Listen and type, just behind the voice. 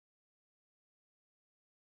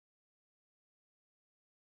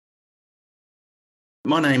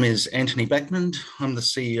My name is Antony Beckmand. I'm the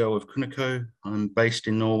CEO of Kuniko. I'm based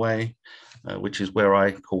in Norway, which is where I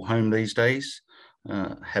call home these days,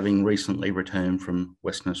 having recently returned from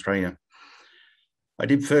Western Australia. I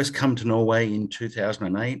did first come to Norway in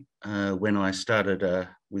 2008 when I started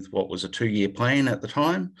with what was a 2-year plan at the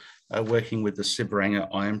time, working with the Sibiranga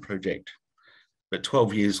Iron Project. But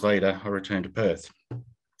 12 years later, I returned to Perth.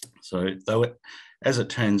 So as it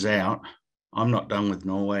turns out, I'm not done with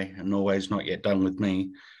Norway, and Norway's not yet done with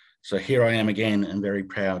me. So here I am again, and very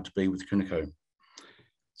proud to be with Kuniko.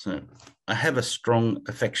 So I have a strong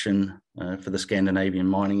affection for the Scandinavian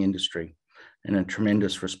mining industry and a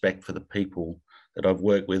tremendous respect for the people that I've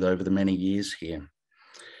worked with over the many years here,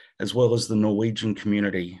 as well as the Norwegian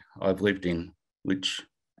community I've lived in, which,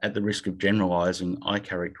 at the risk of generalising, I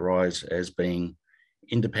characterise as being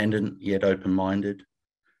independent yet open-minded,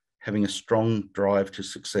 having a strong drive to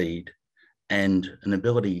succeed, and an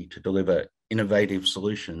ability to deliver innovative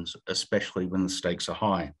solutions, especially when the stakes are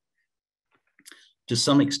high. To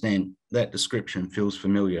some extent, that description feels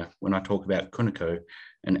familiar when I talk about Kuniko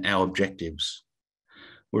and our objectives.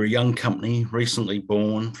 We're a young company recently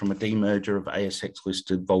born from a demerger of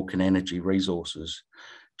ASX-listed Vulcan Energy Resources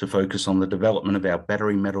to focus on the development of our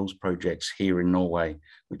battery metals projects here in Norway,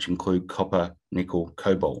 which include copper, nickel,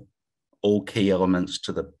 cobalt, all key elements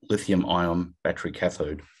to the lithium-ion battery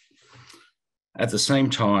cathode. At the same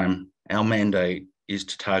time, our mandate is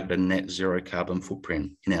to target a net zero carbon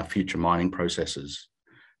footprint in our future mining processes,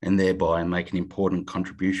 and thereby make an important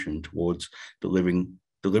contribution towards delivering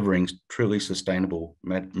truly sustainable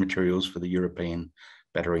materials for the European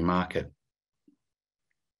battery market.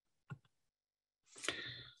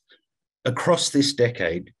 Across this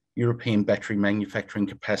decade, European battery manufacturing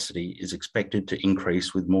capacity is expected to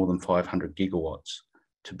increase with more than 500 gigawatts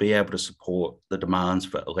to be able to support the demands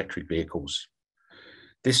for electric vehicles.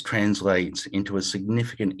 This translates into a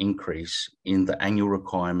significant increase in the annual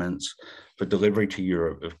requirements for delivery to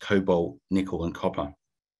Europe of cobalt, nickel, and copper.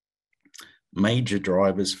 Major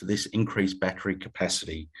drivers for this increased battery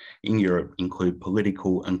capacity in Europe include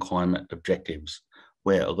political and climate objectives,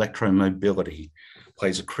 where electromobility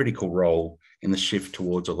plays a critical role in the shift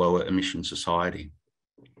towards a lower emission society.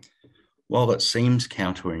 While it seems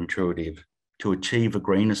counterintuitive to achieve a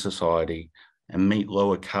greener society and meet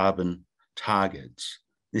lower carbon targets,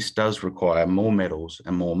 this does require more metals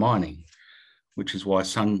and more mining, which is why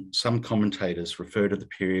some commentators refer to the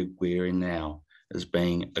period we're in now as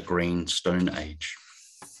being a green stone age.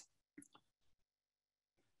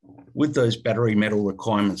 With those battery metal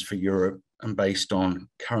requirements for Europe, and based on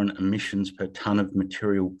current emissions per tonne of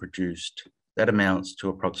material produced, that amounts to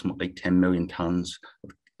approximately 10 million tonnes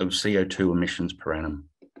of CO2 emissions per annum.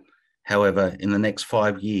 However, in the next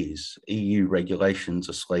 5 years, EU regulations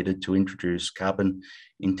are slated to introduce carbon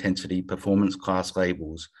intensity performance class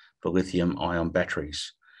labels for lithium-ion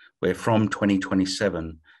batteries, where from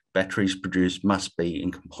 2027, batteries produced must be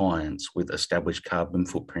in compliance with established carbon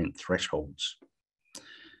footprint thresholds.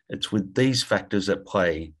 It's with these factors at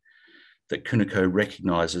play that Kuniko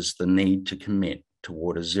recognises the need to commit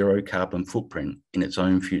toward a zero carbon footprint in its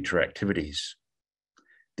own future activities.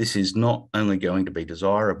 This is not only going to be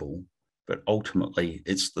desirable, but ultimately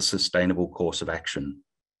it's the sustainable course of action.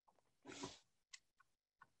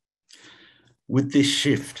 With this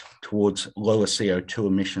shift towards lower CO2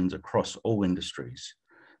 emissions across all industries,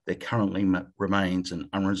 there currently remains an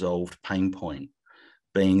unresolved pain point,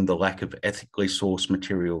 being the lack of ethically sourced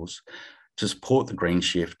materials to support the green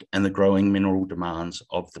shift and the growing mineral demands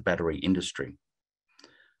of the battery industry.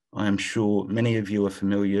 I am sure many of you are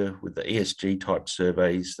familiar with the ESG type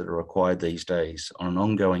surveys that are required these days on an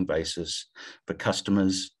ongoing basis for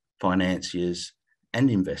customers, financiers,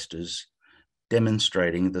 and investors,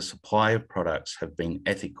 demonstrating the supply of products have been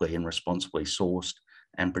ethically and responsibly sourced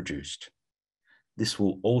and produced. This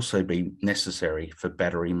will also be necessary for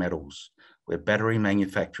battery metals, where battery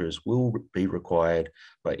manufacturers will be required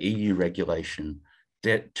by EU regulation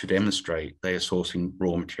to demonstrate they are sourcing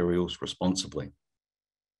raw materials responsibly.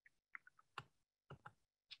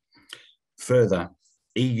 Further,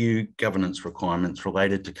 EU governance requirements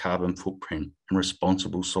related to carbon footprint and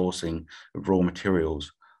responsible sourcing of raw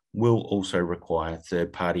materials will also require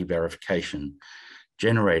third-party verification,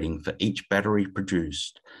 generating for each battery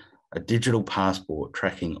produced a digital passport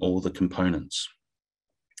tracking all the components.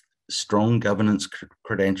 Strong governance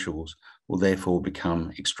credentials will therefore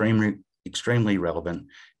become extremely relevant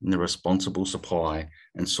in the responsible supply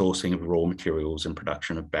and sourcing of raw materials and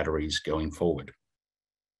production of batteries going forward.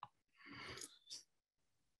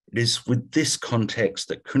 It is with this context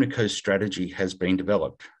that Kuniko's strategy has been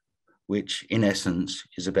developed, which in essence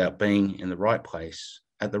is about being in the right place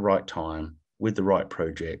at the right time with the right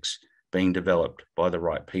projects being developed by the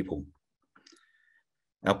right people.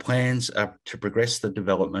 Our plans are to progress the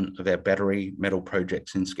development of our battery metal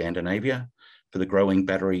projects in Scandinavia for the growing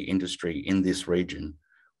battery industry in this region,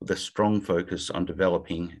 with a strong focus on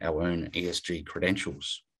developing our own ESG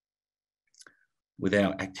credentials. With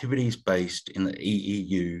our activities based in the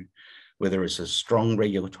EEU, where there is a strong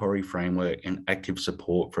regulatory framework and active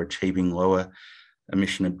support for achieving lower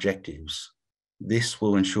emission objectives, this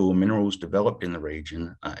will ensure minerals developed in the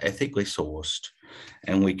region are ethically sourced,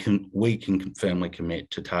 and we can firmly commit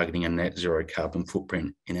to targeting a net zero carbon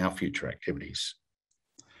footprint in our future activities.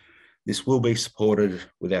 This will be supported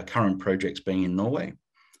with our current projects being in Norway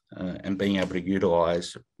and being able to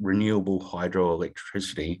utilise renewable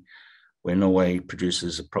hydroelectricity, where Norway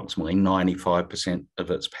produces approximately 95% of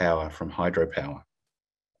its power from hydropower.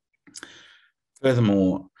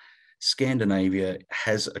 Furthermore, Scandinavia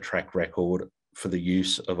has a track record for the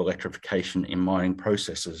use of electrification in mining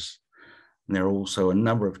processes. And there are also a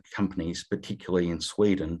number of companies, particularly in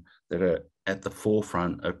Sweden, that are at the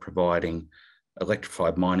forefront of providing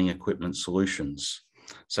electrified mining equipment solutions,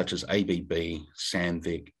 such as ABB,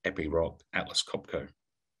 Sandvik, Epiroc, Atlas Copco.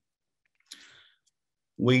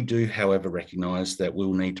 We do, however, recognise that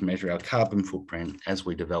we'll need to measure our carbon footprint as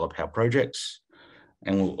we develop our projects,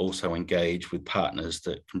 and we'll also engage with partners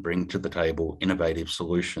that can bring to the table innovative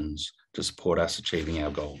solutions to support us achieving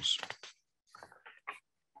our goals.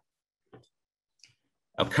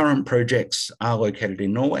 Our current projects are located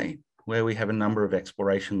in Norway, where we have a number of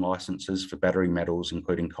exploration licenses for battery metals,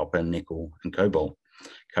 including copper, nickel, and cobalt,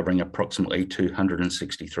 covering approximately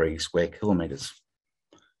 263 square kilometres.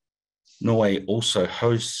 Norway also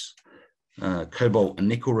hosts cobalt and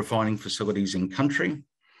nickel refining facilities in country,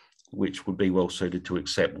 which would be well suited to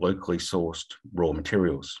accept locally sourced raw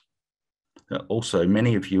materials. Also,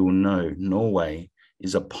 many of you will know Norway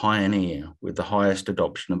is a pioneer with the highest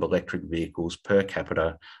adoption of electric vehicles per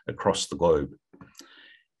capita across the globe.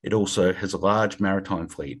 It also has a large maritime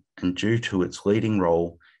fleet, and due to its leading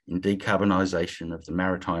role in decarbonisation of the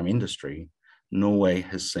maritime industry, Norway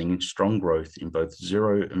has seen strong growth in both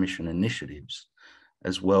zero emission initiatives,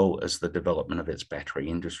 as well as the development of its battery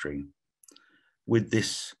industry. With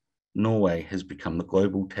this, Norway has become the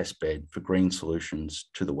global testbed for green solutions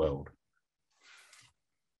to the world.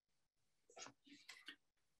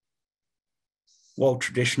 While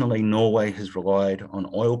traditionally Norway has relied on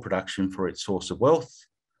oil production for its source of wealth,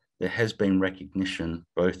 there has been recognition,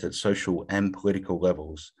 both at social and political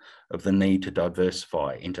levels, of the need to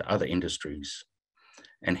diversify into other industries.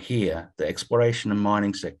 And here, the exploration and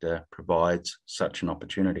mining sector provides such an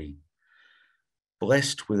opportunity.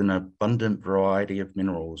 Blessed with an abundant variety of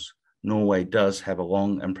minerals, Norway does have a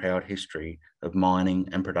long and proud history of mining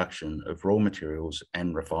and production of raw materials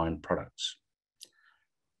and refined products.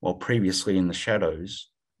 While previously in the shadows,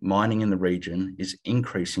 mining in the region is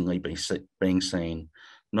increasingly being seen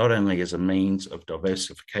not only as a means of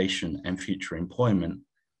diversification and future employment,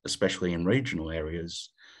 especially in regional areas,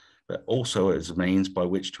 but also as a means by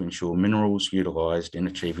which to ensure minerals utilised in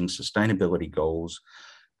achieving sustainability goals,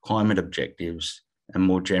 climate objectives, and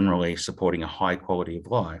more generally supporting a high quality of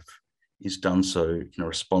life is done so in a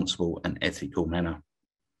responsible and ethical manner.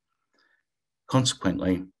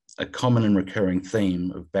 Consequently, a common and recurring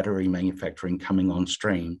theme of battery manufacturing coming on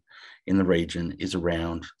stream in the region is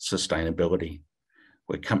around sustainability,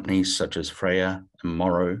 where companies such as Freya and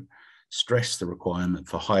Morrow stress the requirement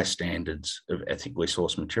for high standards of ethically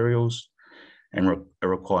sourced materials and a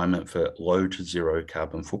requirement for low to zero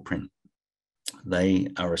carbon footprint. They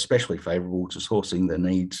are especially favourable to sourcing their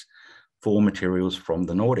needs for materials from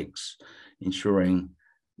the Nordics, ensuring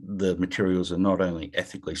the materials are not only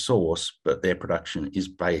ethically sourced, but their production is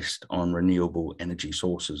based on renewable energy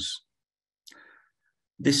sources.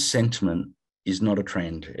 This sentiment is not a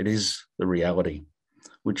trend, it is the reality,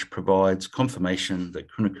 which provides confirmation that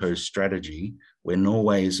Kuniko's strategy, where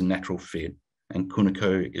Norway is a natural fit and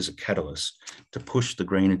Kuniko is a catalyst to push the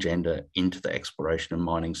green agenda into the exploration and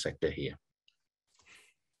mining sector here.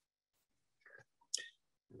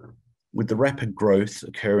 With the rapid growth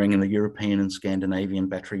occurring in the European and Scandinavian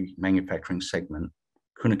battery manufacturing segment,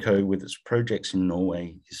 Kuniko, with its projects in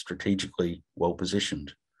Norway, is strategically well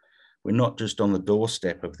positioned. We're not just on the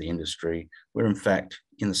doorstep of the industry, we're in fact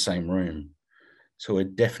in the same room. So we're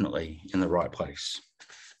definitely in the right place.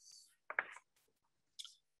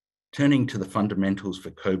 Turning to the fundamentals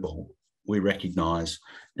for cobalt, we recognise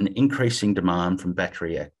an increasing demand from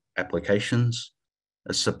battery applications,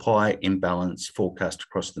 a supply imbalance forecast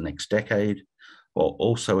across the next decade, while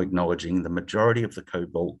also acknowledging the majority of the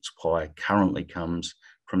cobalt supply currently comes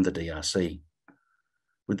from the DRC.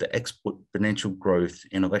 With the exponential growth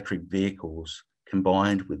in electric vehicles,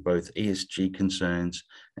 combined with both ESG concerns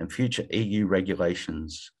and future EU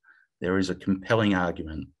regulations, there is a compelling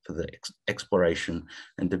argument for the exploration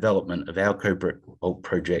and development of our cobalt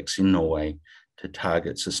projects in Norway to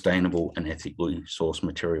target sustainable and ethically sourced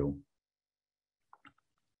material.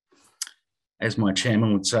 As my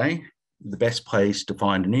chairman would say, the best place to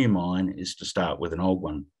find a new mine is to start with an old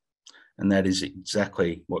one. And that is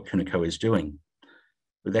exactly what Kuniko is doing.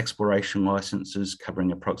 With exploration licenses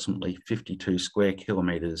covering approximately 52 square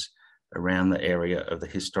kilometres around the area of the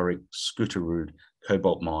historic Skutterud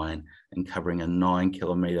cobalt mine and covering a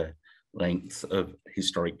 9-kilometre length of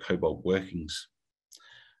historic cobalt workings.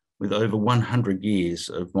 With over 100 years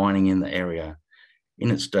of mining in the area,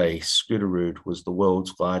 in its day, Skutterud was the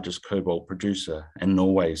world's largest cobalt producer and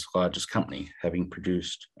Norway's largest company, having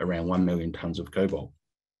produced around 1 million tonnes of cobalt.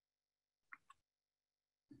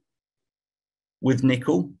 With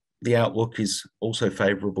nickel, the outlook is also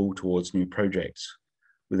favourable towards new projects,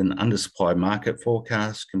 with an undersupplied market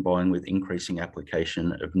forecast combined with increasing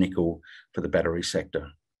application of nickel for the battery sector.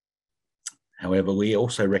 However, we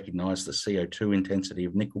also recognise the CO2 intensity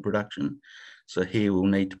of nickel production, so here we'll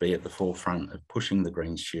need to be at the forefront of pushing the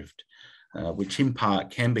green shift, which in part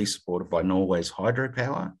can be supported by Norway's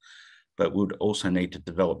hydropower, but would also need to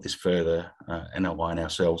develop this further and align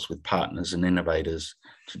ourselves with partners and innovators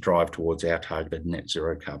to drive towards our targeted net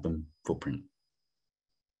zero carbon footprint.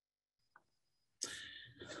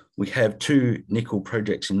 We have 2 nickel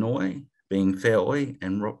projects in Norway, being Fearøy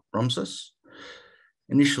and Romsås.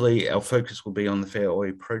 Initially, our focus will be on the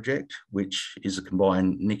Fearøy project, which is a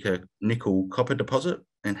combined nickel copper deposit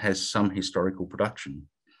and has some historical production.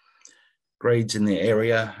 Grades in the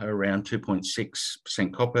area are around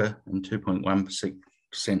 2.6% copper and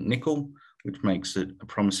 2.1% nickel, which makes it a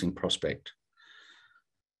promising prospect.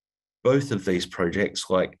 Both of these projects,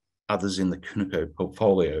 like others in the Kuniko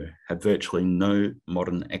portfolio, have virtually no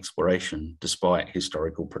modern exploration despite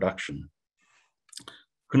historical production.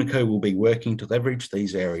 Kuniko will be working to leverage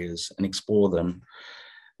these areas and explore them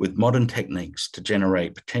with modern techniques to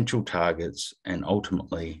generate potential targets and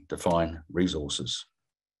ultimately define resources.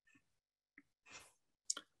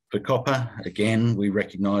 For copper, again, we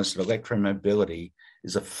recognise that electromobility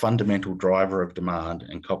is a fundamental driver of demand,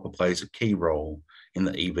 and copper plays a key role in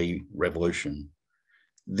the EV revolution.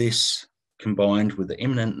 This, combined with the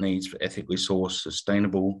imminent needs for ethically sourced,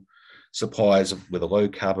 sustainable supplies with a low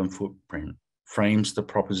carbon footprint, frames the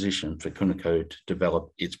proposition for Kuniko to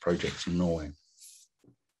develop its projects in Norway.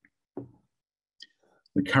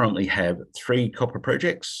 We currently have 3 copper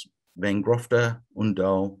projects, Vengrofte,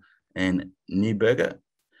 Undal, and Nyberget.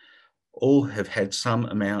 All have had some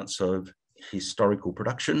amounts of historical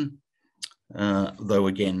production, though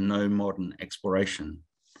again, no modern exploration.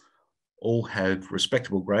 All have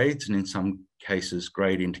respectable grades and in some cases,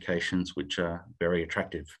 grade indications which are very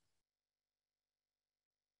attractive.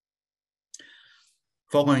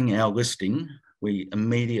 Following our listing, we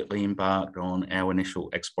immediately embarked on our initial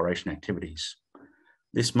exploration activities.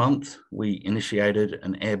 This month, we initiated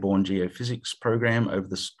an airborne geophysics program over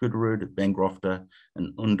the Skutterud, Vengrofte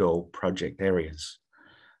and Undal project areas.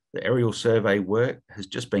 The aerial survey work has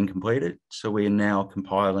just been completed, so we are now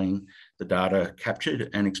compiling the data captured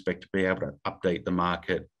and expect to be able to update the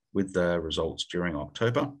market with the results during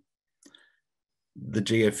October. The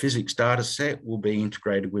geophysics data set will be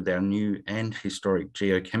integrated with our new and historic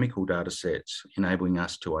geochemical data sets, enabling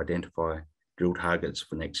us to identify drill targets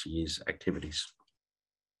for next year's activities.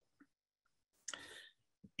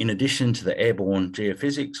 In addition to the airborne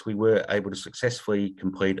geophysics, we were able to successfully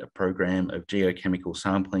complete a program of geochemical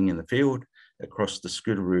sampling in the field across the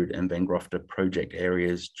Skutterud and Vengrofte project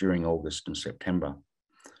areas during August and September.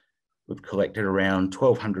 We've collected around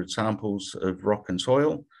 1,200 samples of rock and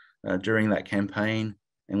soil during that campaign,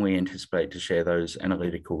 and we anticipate to share those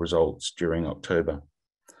analytical results during October.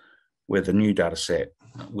 With the new data set,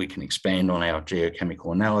 we can expand on our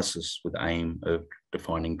geochemical analysis with the aim of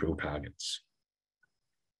defining drill targets.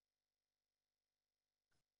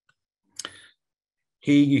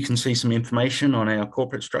 Here you can see some information on our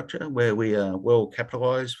corporate structure, where we are well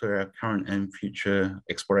capitalised for our current and future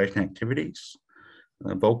exploration activities.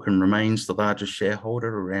 Vulcan remains the largest shareholder,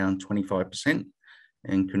 around 25%,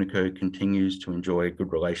 and Kuniko continues to enjoy a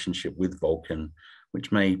good relationship with Vulcan,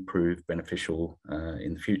 which may prove beneficial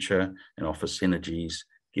in the future and offer synergies,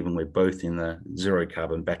 given we're both in the zero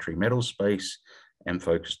carbon battery metal space and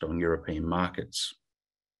focused on European markets.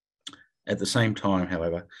 At the same time,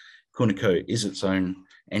 however, Kuniko is its own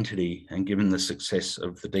entity, and given the success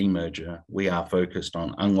of the demerger, we are focused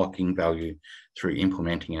on unlocking value through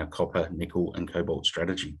implementing our copper, nickel and cobalt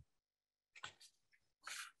strategy.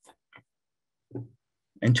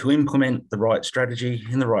 And to implement the right strategy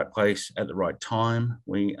in the right place at the right time,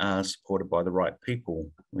 we are supported by the right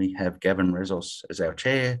people. We have Gavin Rezos as our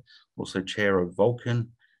chair, also chair of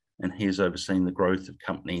Vulcan, and he has overseen the growth of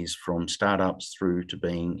companies from startups through to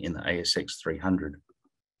being in the ASX 300.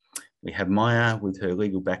 We have Maya with her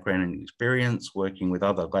legal background and experience working with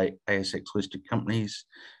other ASX listed companies.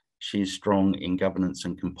 She's strong in governance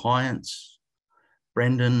and compliance.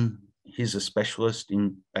 Brendan, he's a specialist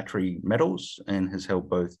in battery metals and has held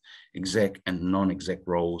both exec and non-exec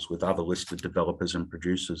roles with other listed developers and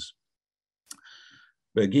producers.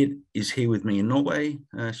 Birgit is here with me in Norway.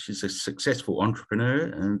 She's a successful entrepreneur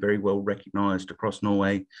and very well recognised across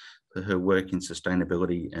Norway for her work in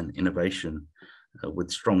sustainability and innovation,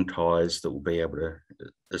 with strong ties that will be able to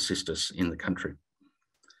assist us in the country.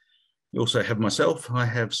 You also have myself. I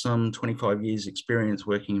have some 25 years experience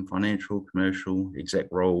working in financial, commercial, exec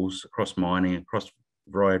roles across mining, across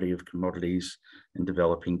a variety of commodities and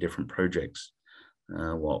developing different projects,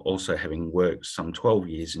 while also having worked some 12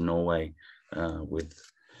 years in Norway with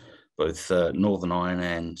both Northern Iron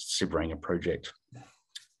and Sivranger project.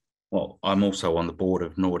 Well, I'm also on the board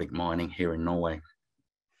of Nordic Mining here in Norway.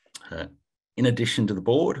 In addition to the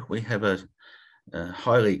board, we have a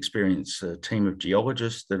highly experienced team of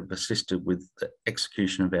geologists that have assisted with the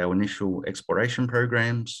execution of our initial exploration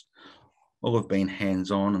programs. All have been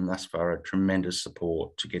hands-on and thus far a tremendous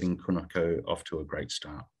support to getting Kuniko off to a great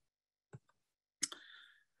start.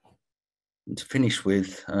 And to finish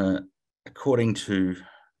with, according to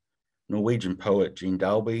Norwegian poet Jean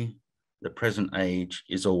Dalby, the present age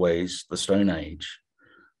is always the Stone Age,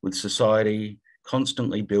 with society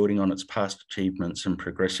constantly building on its past achievements and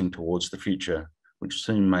progressing towards the future, which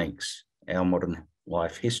soon makes our modern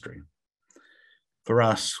life history. For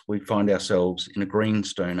us, we find ourselves in a green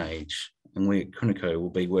Stone Age, and we at Kuniko will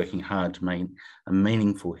be working hard to make a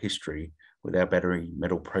meaningful history with our battery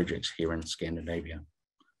metal projects here in Scandinavia.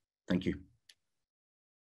 Thank you.